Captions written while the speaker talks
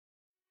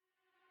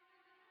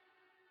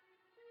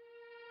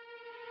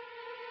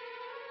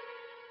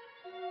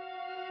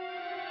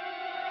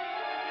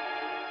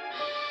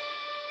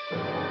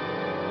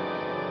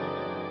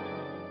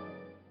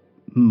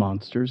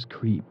Monsters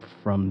creep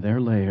from their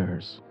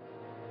lairs.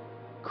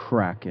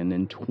 Kraken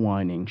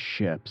entwining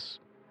ships.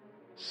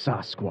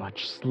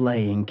 Sasquatch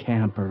slaying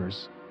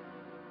campers.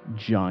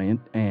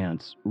 Giant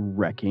ants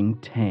wrecking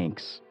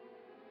tanks.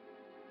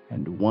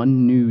 And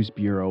one news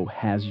bureau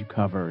has you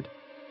covered.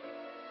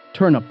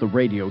 Turn up the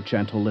radio,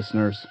 gentle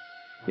listeners.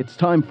 It's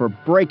time for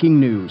breaking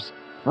news,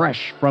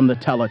 fresh from the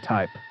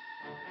teletype.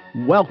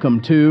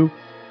 Welcome to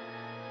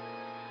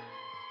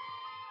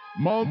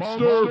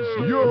Monster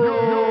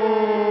Bureau!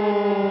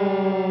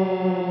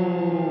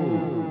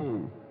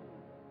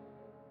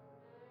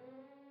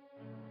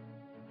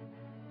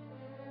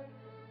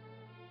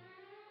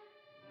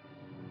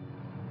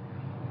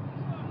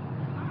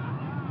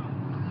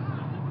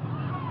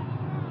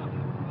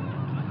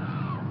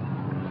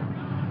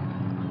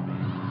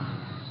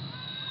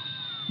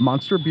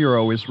 Monster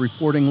Bureau is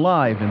reporting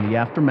live in the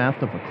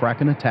aftermath of a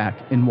Kraken attack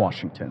in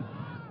Washington.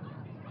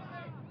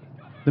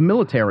 The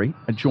military,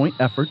 a joint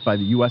effort by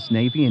the U.S.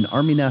 Navy and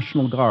Army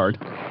National Guard,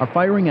 are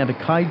firing at a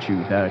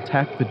kaiju that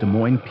attacked the Des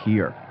Moines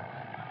Pier.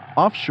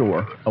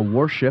 Offshore, a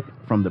warship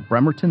from the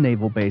Bremerton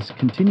Naval Base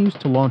continues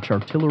to launch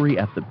artillery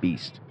at the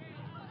beast.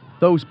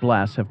 Those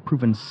blasts have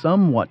proven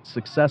somewhat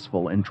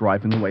successful in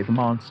driving away the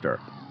monster.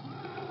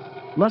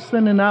 Less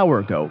than an hour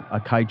ago, a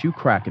kaiju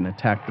Kraken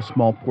attacked the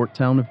small port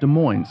town of Des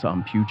Moines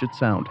on Puget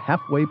Sound,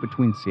 halfway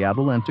between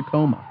Seattle and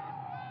Tacoma.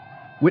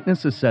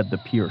 Witnesses said the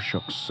pier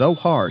shook so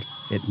hard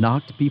it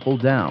knocked people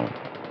down.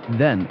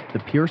 Then, the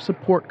pier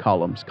support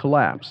columns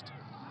collapsed.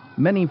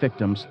 Many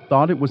victims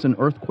thought it was an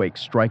earthquake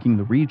striking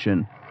the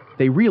region.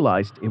 They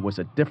realized it was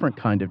a different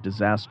kind of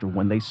disaster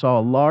when they saw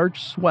a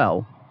large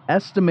swell,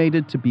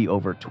 estimated to be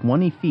over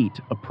 20 feet,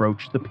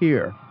 approach the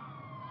pier.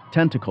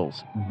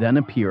 Tentacles then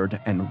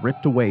appeared and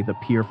ripped away the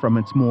pier from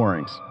its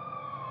moorings.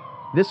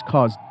 This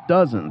caused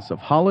dozens of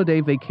holiday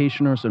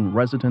vacationers and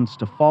residents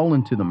to fall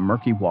into the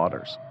murky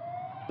waters.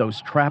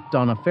 Those trapped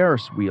on a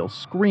Ferris wheel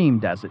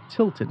screamed as it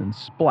tilted and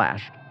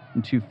splashed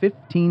into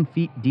 15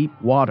 feet deep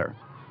water.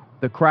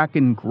 The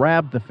Kraken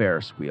grabbed the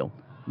Ferris wheel,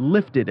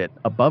 lifted it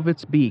above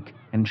its beak,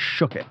 and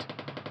shook it.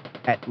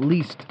 At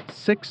least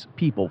 6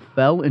 people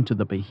fell into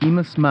the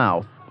behemoth's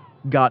mouth,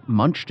 got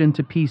munched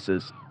into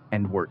pieces,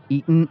 and were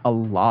eaten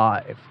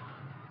alive.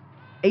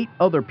 8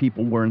 other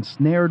people were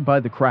ensnared by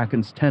the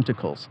Kraken's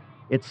tentacles.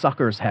 Its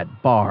suckers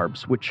had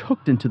barbs which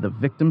hooked into the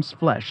victim's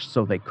flesh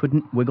so they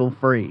couldn't wiggle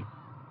free.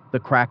 The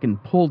Kraken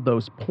pulled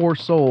those poor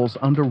souls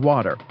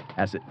underwater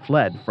as it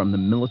fled from the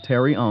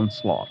military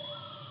onslaught.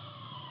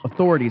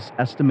 Authorities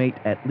estimate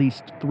at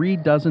least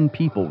 36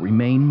 people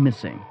remain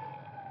missing.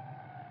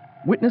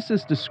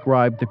 Witnesses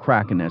described the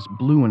Kraken as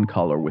blue in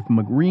color with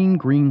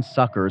green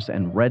suckers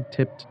and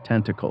red-tipped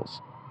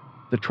tentacles.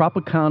 The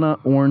Tropicana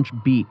orange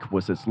beak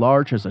was as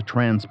large as a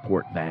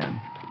transport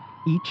van.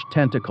 Each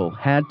tentacle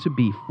had to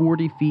be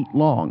 40 feet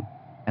long,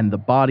 and the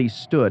body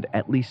stood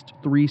at least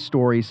 3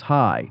 stories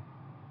high.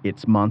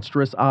 Its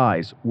monstrous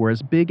eyes were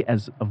as big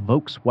as a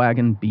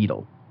Volkswagen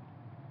Beetle.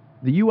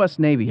 The U.S.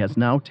 Navy has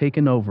now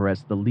taken over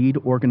as the lead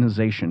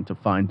organization to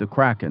find the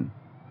Kraken.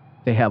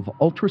 They have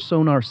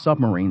ultrasonar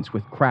submarines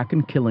with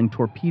Kraken-killing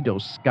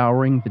torpedoes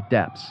scouring the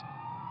depths.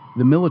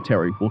 The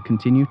military will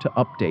continue to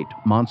update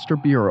Monster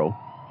Bureau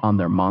on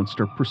their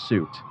monster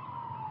pursuit.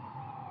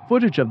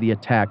 Footage of the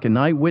attack and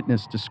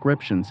eyewitness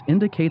descriptions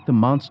indicate the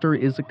monster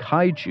is a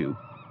kaiju,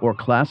 or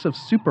class of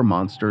super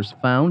monsters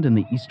found in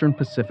the eastern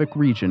Pacific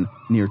region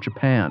near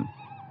Japan.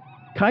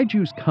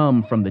 Kaijus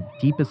come from the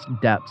deepest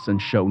depths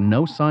and show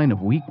no sign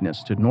of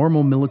weakness to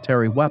normal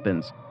military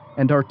weapons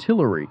and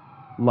artillery,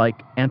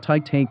 like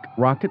anti-tank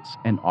rockets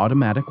and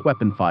automatic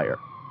weapon fire.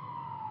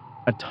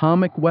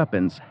 Atomic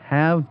weapons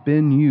have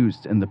been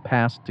used in the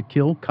past to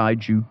kill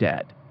kaiju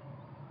dead.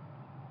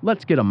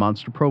 Let's get a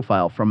monster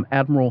profile from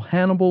Admiral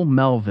Hannibal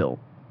Melville,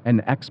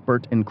 an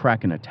expert in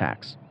Kraken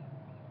attacks.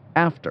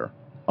 After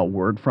a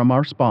word from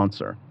our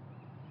sponsor.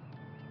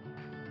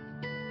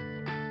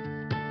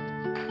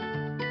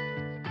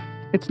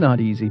 It's not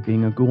easy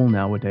being a ghoul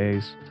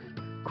nowadays.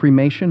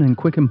 Cremation and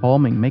quick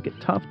embalming make it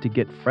tough to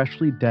get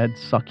freshly dead,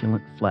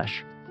 succulent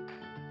flesh.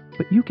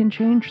 But you can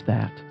change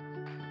that.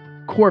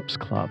 Corpse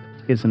Club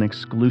is an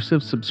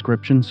exclusive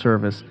subscription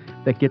service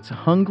that gets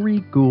hungry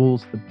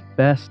ghouls the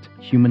best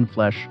human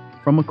flesh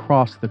from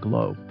across the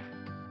globe.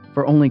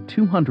 For only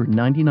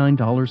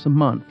 $299 a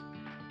month,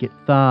 get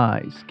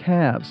thighs,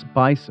 calves,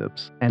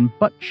 biceps, and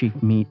butt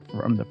cheek meat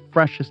from the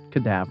freshest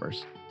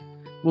cadavers.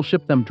 We'll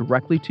ship them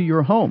directly to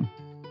your home.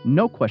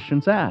 No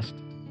questions asked.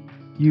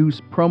 Use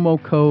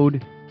promo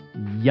code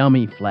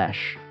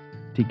YUMMYFLESH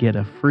to get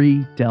a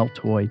free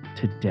deltoid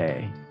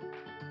today.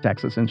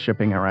 Taxes and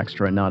shipping are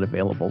extra and not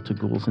available to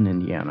ghouls in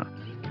Indiana.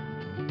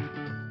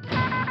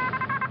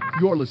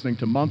 You're listening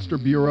to Monster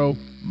Bureau,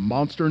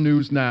 Monster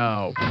News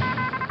Now.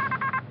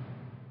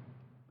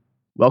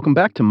 Welcome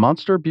back to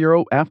Monster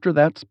Bureau after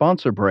that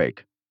sponsor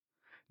break.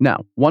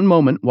 Now, one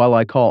moment while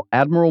I call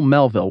Admiral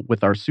Melville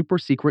with our super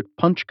secret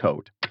punch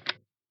code.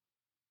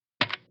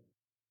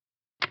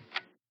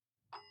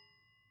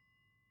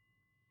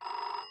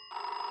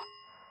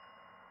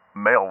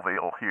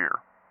 Melville here.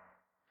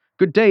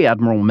 Good day,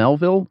 Admiral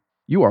Melville.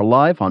 You are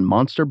live on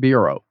Monster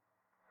Bureau.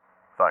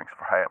 Thanks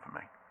for having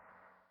me.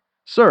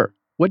 Sir,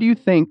 what do you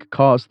think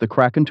caused the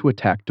Kraken to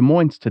attack Des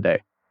Moines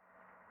today?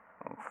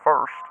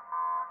 First,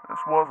 this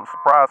was a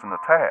surprising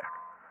attack.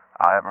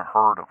 I haven't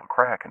heard of a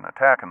Kraken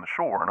attacking the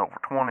shore in over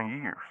 20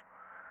 years.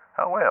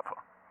 However,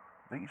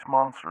 these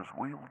monsters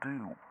will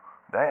do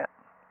that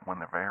when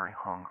they're very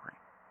hungry.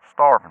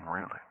 Starving,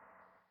 really.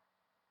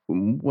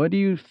 What do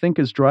you think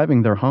is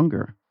driving their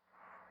hunger?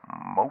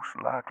 Most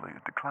likely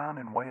a decline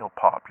in whale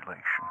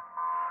population.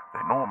 They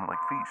normally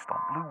feast on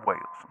blue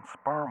whales and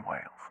sperm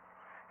whales.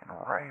 In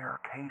rare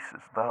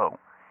cases, though,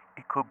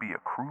 it could be a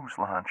cruise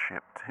line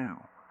ship too.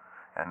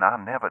 And I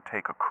never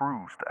take a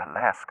cruise to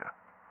Alaska.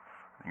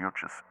 You're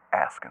just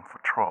asking for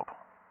trouble.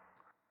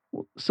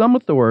 Well, some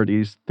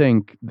authorities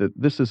think that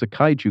this is a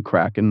kaiju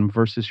kraken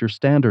versus your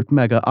standard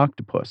mega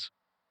octopus.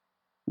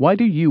 Why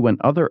do you and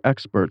other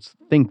experts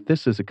think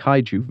this is a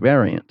kaiju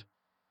variant?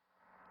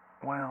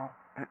 Well,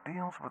 it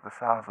deals with the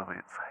size of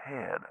its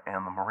head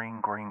and the marine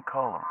green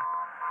coloring.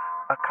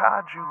 A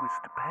kaiju is a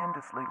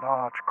stupendously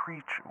large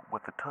creature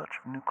with a touch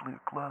of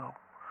nuclear glow.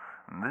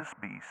 And this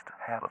beast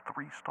had a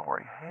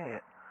 3-story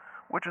head,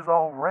 which is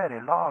already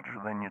larger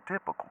than your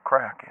typical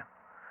kraken.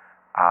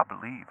 I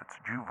believe it's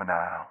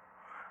juvenile.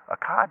 A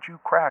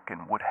kaiju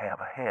kraken would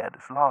have a head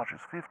as large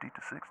as 50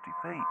 to 60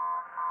 feet.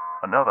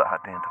 Another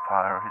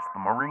identifier is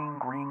the marine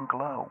green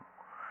glow.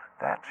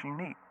 That's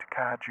unique to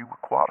kaiju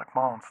aquatic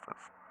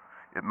monsters.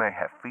 It may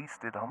have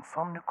feasted on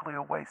some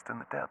nuclear waste in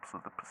the depths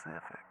of the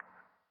Pacific.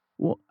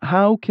 Well,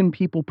 how can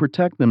people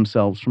protect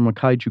themselves from a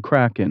kaiju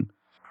kraken?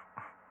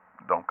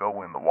 Don't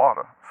go in the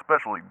water,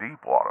 especially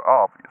deep water,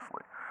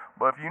 obviously.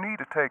 But if you need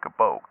to take a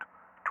boat,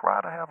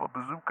 try to have a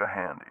bazooka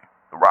handy.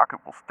 The rocket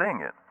will sting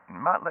it, and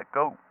you might let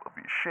go of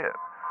your ship.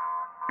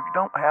 If you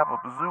don't have a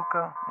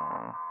bazooka,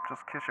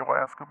 just kiss your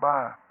ass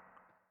goodbye.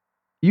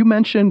 You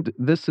mentioned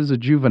this is a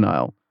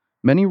juvenile.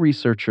 Many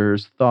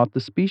researchers thought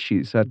the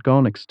species had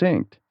gone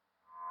extinct.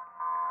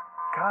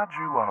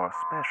 Kaiju are a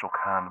special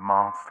kind of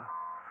monster.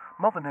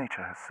 Mother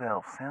Nature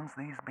herself sends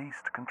these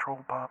beasts to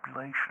control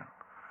population.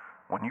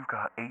 When you've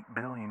got 8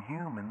 billion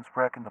humans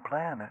wrecking the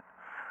planet,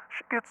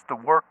 she gets to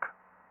work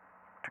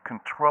to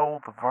control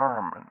the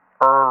vermin.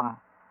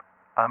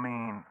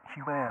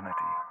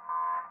 Humanity.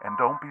 And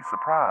don't be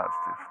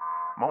surprised if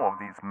more of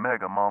these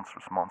mega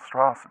monstrous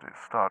monstrosities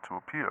start to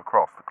appear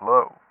across the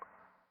globe.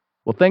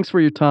 Well, thanks for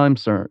your time,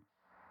 sir.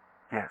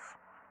 Yes,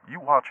 you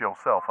watch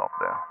yourself out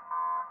there.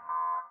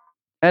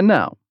 And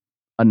now,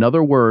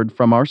 another word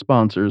from our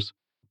sponsors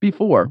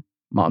before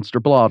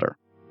Monster Blotter.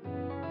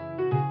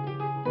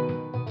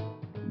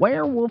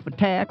 Werewolf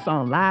attacks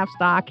on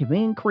livestock have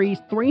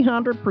increased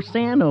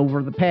 300%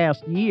 over the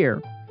past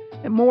year,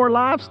 and more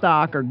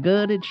livestock are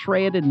gutted,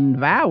 shredded, and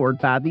devoured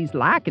by these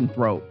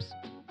lycanthropes.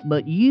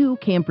 But you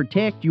can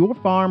protect your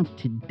farm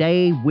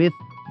today with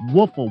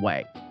Wolf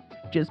Away.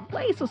 Just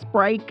place a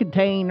spray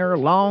container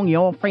along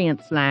your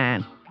fence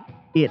line.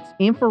 Its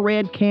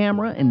infrared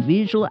camera and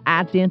visual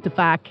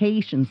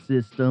identification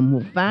system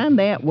will find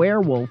that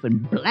werewolf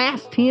and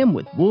blast him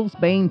with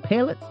wolfsbane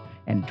pellets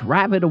and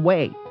drive it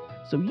away,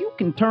 so you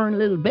can turn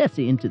little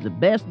Bessie into the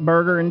best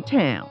burger in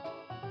town.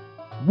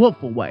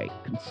 Wolf Away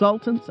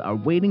consultants are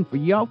waiting for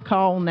your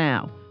call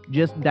now.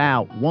 Just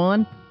dial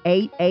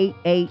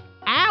 1-888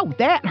 Ow,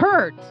 that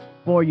hurts!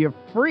 For your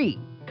free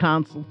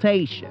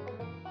consultation.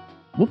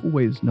 Wolf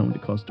Away is known to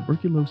cause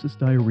tuberculosis,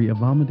 diarrhea,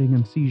 vomiting,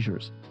 and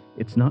seizures.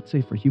 It's not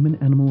safe for human,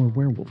 animal, or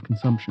werewolf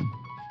consumption.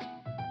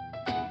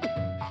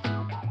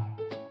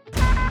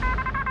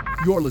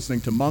 You're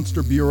listening to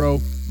Monster Bureau,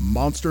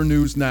 Monster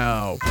News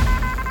Now.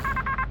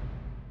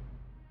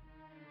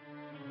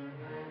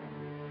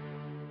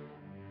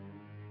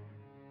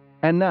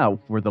 And now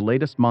for the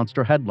latest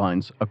monster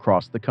headlines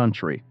across the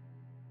country.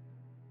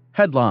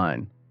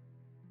 Headline: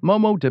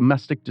 Momo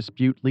domestic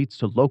dispute leads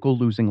to local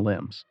losing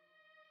limbs.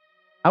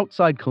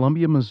 Outside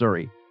Columbia,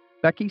 Missouri,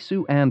 Becky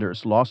Sue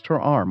Anders lost her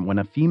arm when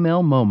a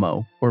female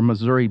Momo, or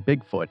Missouri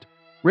Bigfoot,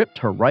 ripped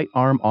her right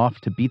arm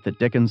off to beat the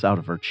dickens out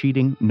of her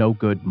cheating,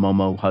 no-good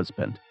Momo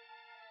husband.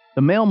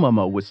 The male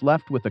Momo was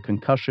left with a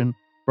concussion,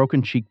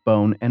 broken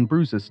cheekbone, and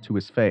bruises to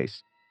his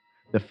face.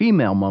 The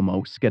female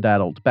Momo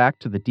skedaddled back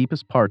to the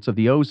deepest parts of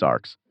the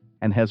Ozarks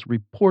and has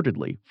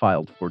reportedly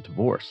filed for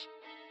divorce.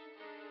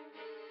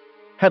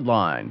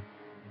 Headline: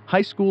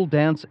 High school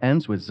dance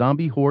ends with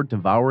zombie horde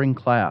devouring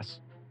class.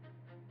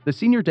 The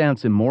senior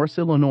dance in Morris,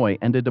 Illinois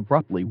ended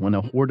abruptly when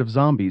a horde of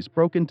zombies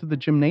broke into the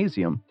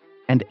gymnasium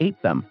and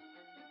ate them.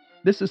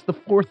 This is the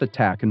 4th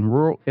attack in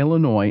rural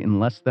Illinois in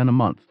less than a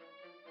month.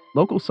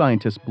 Local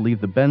scientists believe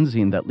the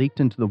benzene that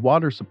leaked into the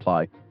water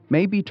supply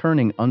may be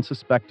turning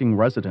unsuspecting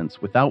residents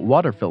without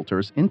water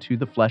filters into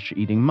the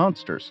flesh-eating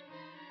monsters.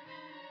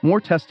 More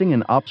testing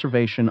and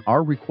observation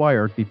are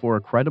required before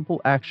a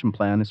credible action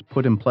plan is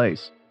put in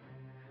place.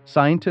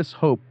 Scientists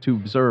hope to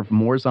observe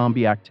more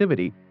zombie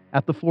activity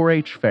at the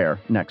 4-H fair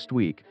next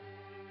week.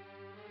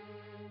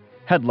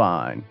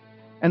 Headline: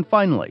 And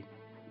finally,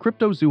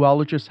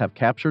 cryptozoologists have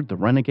captured the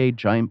renegade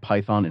giant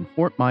python in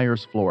Fort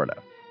Myers,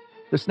 Florida.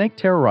 The snake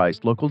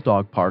terrorized local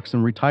dog parks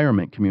and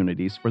retirement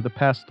communities for the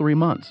past 3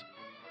 months.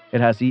 It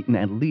has eaten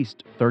at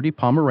least 30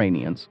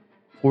 Pomeranians,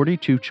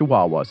 42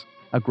 Chihuahuas,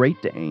 a Great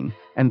Dane,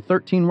 and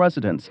 13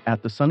 residents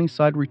at the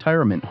Sunnyside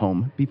retirement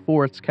home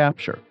before its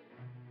capture.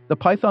 The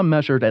python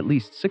measured at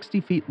least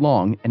 60 feet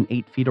long and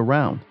 8 feet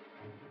around.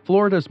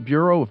 Florida's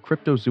Bureau of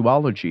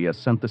Cryptozoology has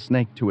sent the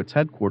snake to its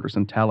headquarters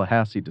in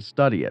Tallahassee to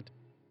study it,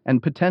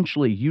 and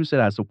potentially use it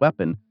as a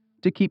weapon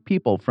to keep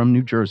people from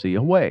New Jersey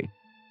away.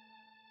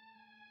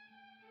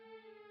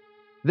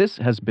 This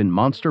has been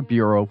Monster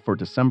Bureau for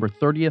December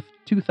 30th,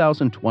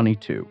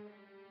 2022.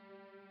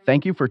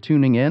 Thank you for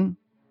tuning in,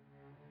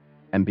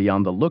 and be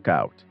on the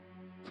lookout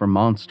for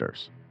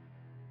monsters.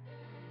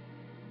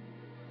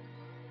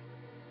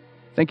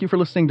 Thank you for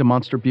listening to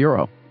Monster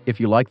Bureau. If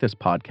you like this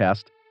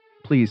podcast,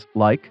 please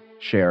like,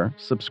 share,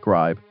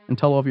 subscribe, and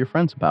tell all of your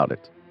friends about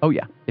it. Oh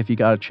yeah, if you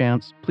got a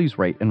chance, please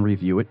rate and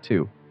review it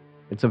too.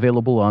 It's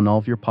available on all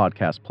of your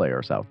podcast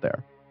players out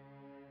there.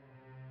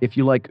 If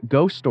you like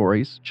ghost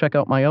stories, check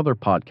out my other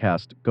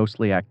podcast,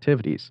 Ghostly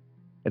Activities.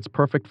 It's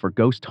perfect for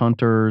ghost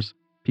hunters,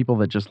 people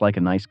that just like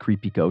a nice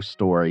creepy ghost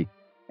story,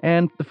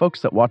 and the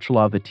folks that watch a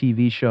lot of the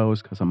TV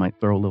shows, because I might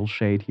throw a little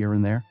shade here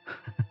and there.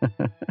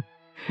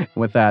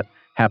 With that,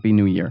 Happy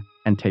New Year,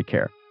 and take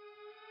care.